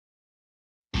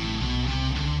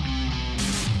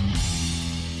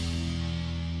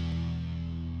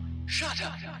Shut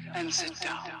up and sit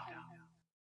down.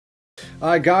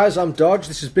 Hi guys, I'm Dodge.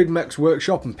 This is Bigmeks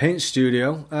Workshop and Paint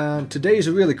Studio, and today's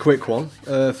a really quick one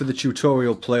for the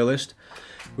tutorial playlist.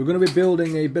 We're going to be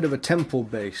building a bit of a temple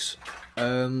base.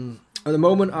 At the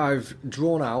moment I've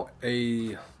drawn out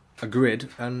a grid,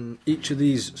 and each of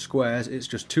these squares, it's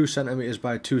just 2 centimeters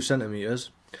by 2 centimeters.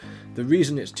 The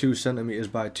reason it's 2 centimeters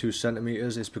by 2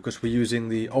 centimeters is because we're using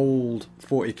the old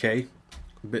 40k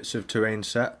bits of terrain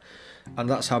set, and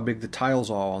that's how big the tiles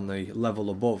are on the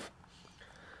level above.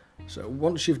 So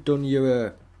once you've done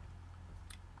your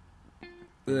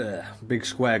big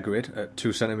square grid at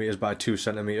 2 centimeters by 2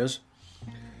 centimeters,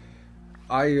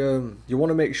 you want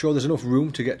to make sure there's enough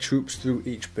room to get troops through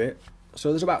each bit. So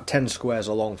there's about 10 squares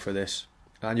along for this,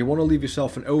 and you want to leave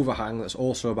yourself an overhang that's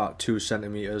also about 2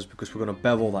 centimeters because we're going to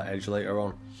bevel that edge later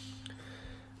on.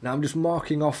 Now I'm just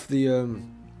marking off the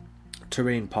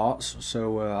terrain parts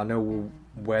so I know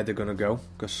where they're going to go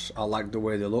because I like the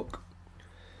way they look.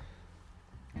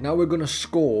 Now we're going to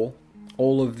score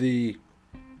all of the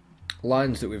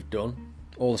lines that we've done,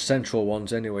 all the central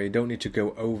ones anyway. You don't need to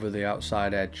go over the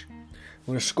outside edge.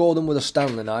 We're going to score them with a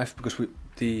Stanley knife because we're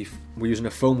using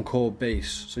a foam core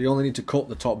base, so you only need to cut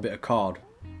the top bit of card.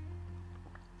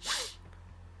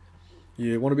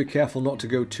 You want to be careful not to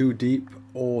go too deep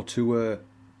or to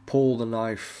pull the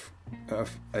knife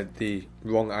at the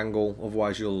wrong angle,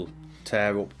 otherwise you'll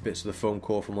tear up bits of the foam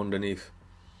core from underneath.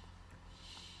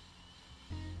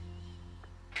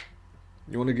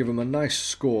 You want to give them a nice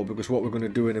score because what we're going to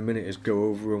do in a minute is go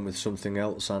over them with something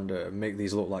else and make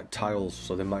these look like tiles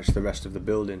so they match the rest of the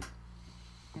building.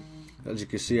 As you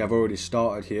can see, I've already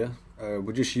started here.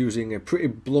 We're just using a pretty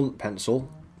blunt pencil,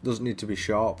 doesn't need to be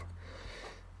sharp,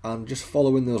 and just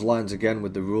following those lines again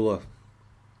with the ruler.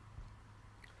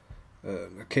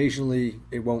 Occasionally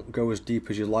it won't go as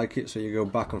deep as you like it, so you go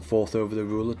back and forth over the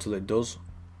ruler till it does.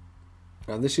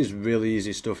 And this is really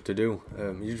easy stuff to do.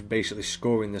 You're just basically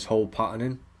scoring this whole pattern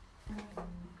in.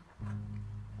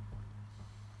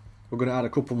 We're going to add a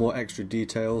couple more extra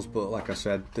details, but like I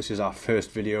said, this is our first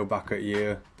video back at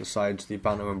year besides the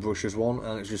banner and brushes one,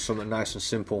 and it's just something nice and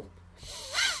simple.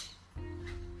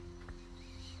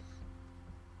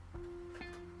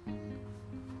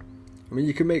 I mean,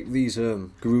 you can make these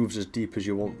grooves as deep as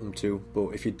you want them to, but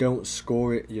if you don't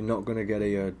score it, you're not going to get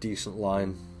a decent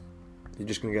line. You're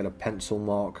just going to get a pencil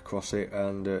mark across it,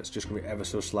 and it's just going to be ever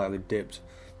so slightly dipped.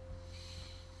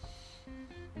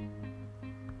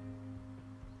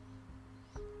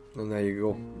 And there you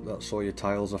go, that's all your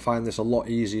tiles. I find this a lot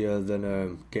easier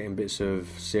than getting bits of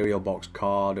cereal box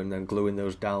card and then gluing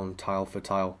those down tile for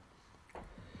tile.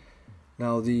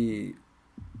 Now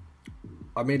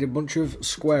I made a bunch of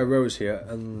square rows here,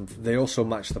 and they also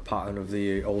match the pattern of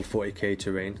the old 40k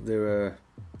terrain. They're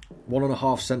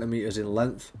 1.5 centimeters in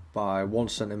length by 1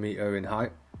 centimeter in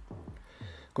height.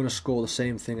 Going to score the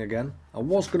same thing again. I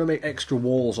was going to make extra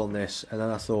walls on this, and then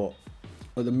I thought,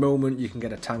 at the moment you can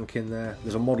get a tank in there.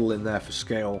 There's a model in there for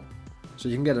scale, so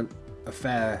you can get a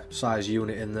fair size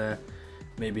unit in there,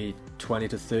 maybe 20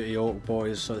 to 30 orc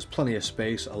boys, so there's plenty of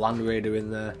space. A land raider in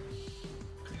there.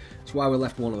 That's why we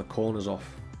left one of the corners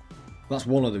off. That's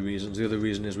one of the reasons. The other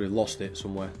reason is we lost it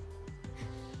somewhere.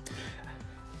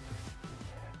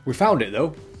 We found it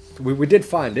though. We did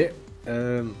find it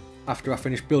after I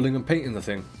finished building and painting the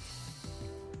thing.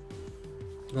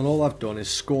 And all I've done is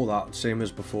score that same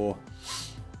as before,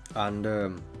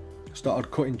 and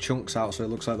started cutting chunks out so it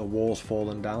looks like the wall's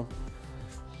fallen down.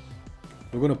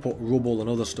 We're going to put rubble and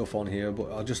other stuff on here,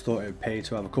 but I just thought it would pay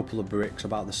to have a couple of bricks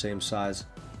about the same size.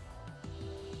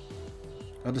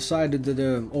 I decided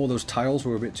that all those tiles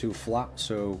were a bit too flat,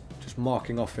 so just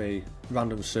marking off a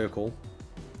random circle,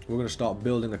 we're going to start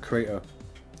building a crater.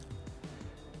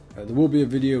 There will be a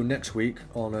video next week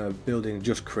on building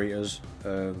just craters.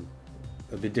 It'll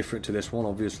be different to this one,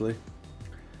 obviously.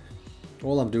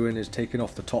 All I'm doing is taking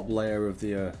off the top layer of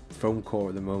the foam core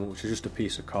at the moment, which is just a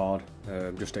piece of card,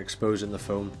 just exposing the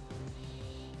foam.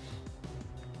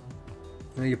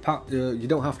 Now you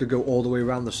don't have to go all the way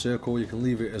around the circle, you can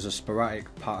leave it as a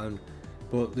sporadic pattern,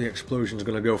 but the explosion is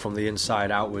going to go from the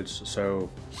inside outwards,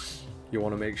 so you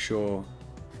want to make sure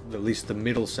that at least the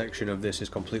middle section of this is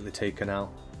completely taken out.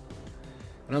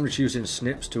 And I'm just using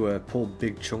snips to pull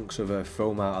big chunks of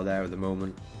foam out of there at the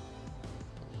moment.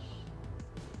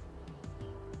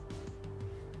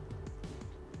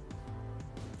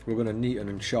 We're going to neaten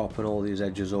and sharpen all these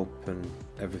edges up and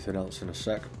everything else in a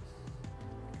sec.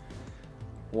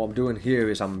 What I'm doing here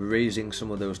is I'm raising some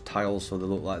of those tiles so they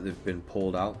look like they've been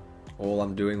pulled out. All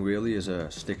I'm doing really is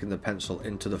sticking the pencil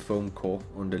into the foam core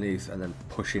underneath and then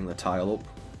pushing the tile up.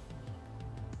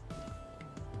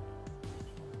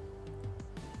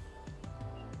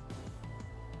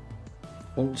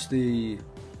 Once the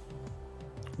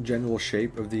general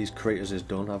shape of these craters is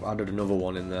done, I've added another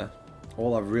one in there.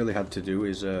 All I've really had to do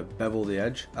is bevel the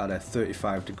edge at a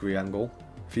 35-degree angle.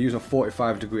 If you use a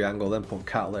 45-degree angle, then put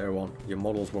cat litter on, your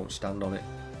models won't stand on it.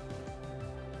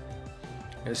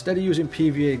 Instead of using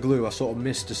PVA glue, I sort of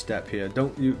missed a step here.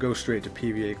 Don't go straight to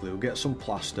PVA glue. Get some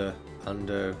plaster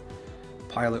and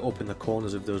pile it up in the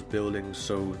corners of those buildings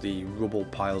so the rubble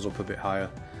piles up a bit higher.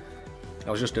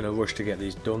 I was just in a rush to get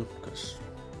these done because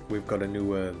we've got a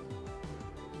new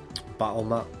battle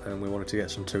map and we wanted to get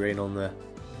some terrain on there.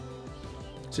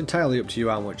 It's entirely up to you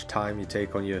how much time you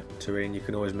take on your terrain. You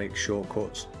can always make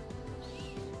shortcuts.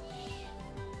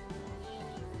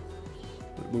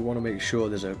 We want to make sure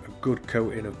there's a good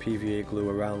coating of PVA glue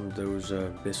around those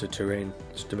bits of terrain,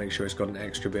 just to make sure it's got an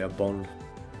extra bit of bond.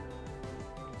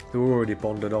 They were already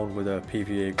bonded on with a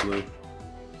PVA glue,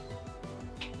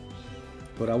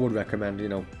 but I would recommend, you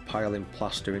know, piling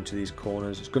plaster into these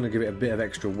corners. It's going to give it a bit of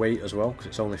extra weight as well because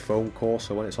it's only foam core,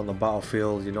 so when it's on the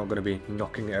battlefield you're not going to be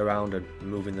knocking it around and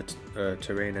moving the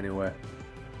terrain anywhere.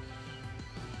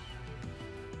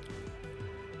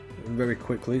 And very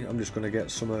quickly I'm just going to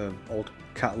get some old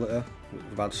cat litter.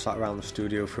 We've had sat around the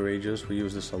studio for ages, we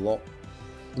use this a lot.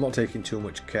 I'm not taking too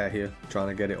much care here, trying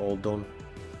to get it all done.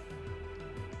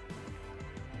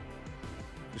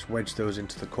 Just wedge those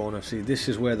into the corner. See, this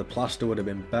is where the plaster would have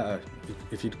been better.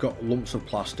 If you'd got lumps of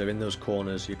plaster in those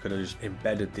corners, you could have just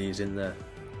embedded these in there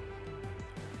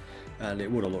and it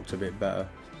would have looked a bit better.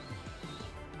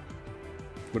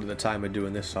 But at the time of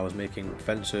doing this I was making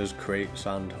fences, crates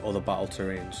and other battle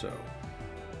terrain, so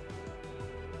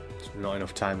it's not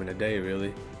enough time in a day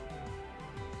really.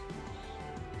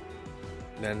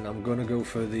 Then I'm going to go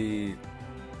for the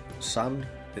sand.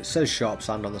 It says sharp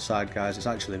sand on the side, guys. It's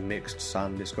actually mixed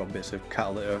sand. It's got bits of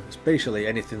cat litter. It's basically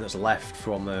anything that's left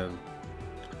from the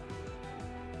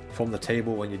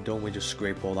table. When you're done, we just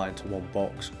scrape all that into one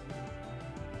box.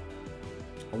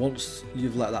 And once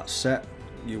you've let that set,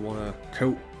 you want to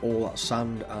coat all that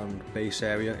sand and base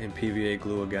area in PVA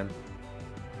glue again,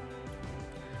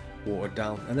 watered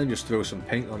down, and then just throw some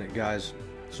paint on it, guys.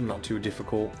 It's not too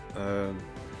difficult.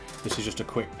 This is just a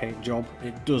quick paint job.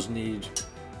 It does need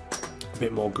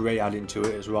bit more grey adding to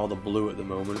it. It's rather blue at the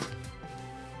moment,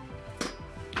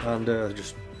 and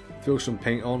just throw some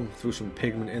paint on, throw some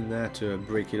pigment in there to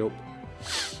break it up.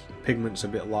 Pigment's a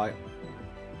bit light,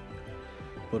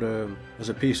 but as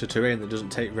a piece of terrain that doesn't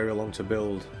take very long to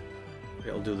build,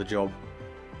 it'll do the job.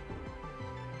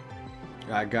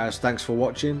 Alright guys, thanks for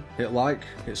watching. Hit like,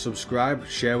 hit subscribe,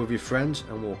 share with your friends,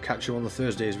 and we'll catch you on the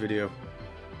Thursday's video.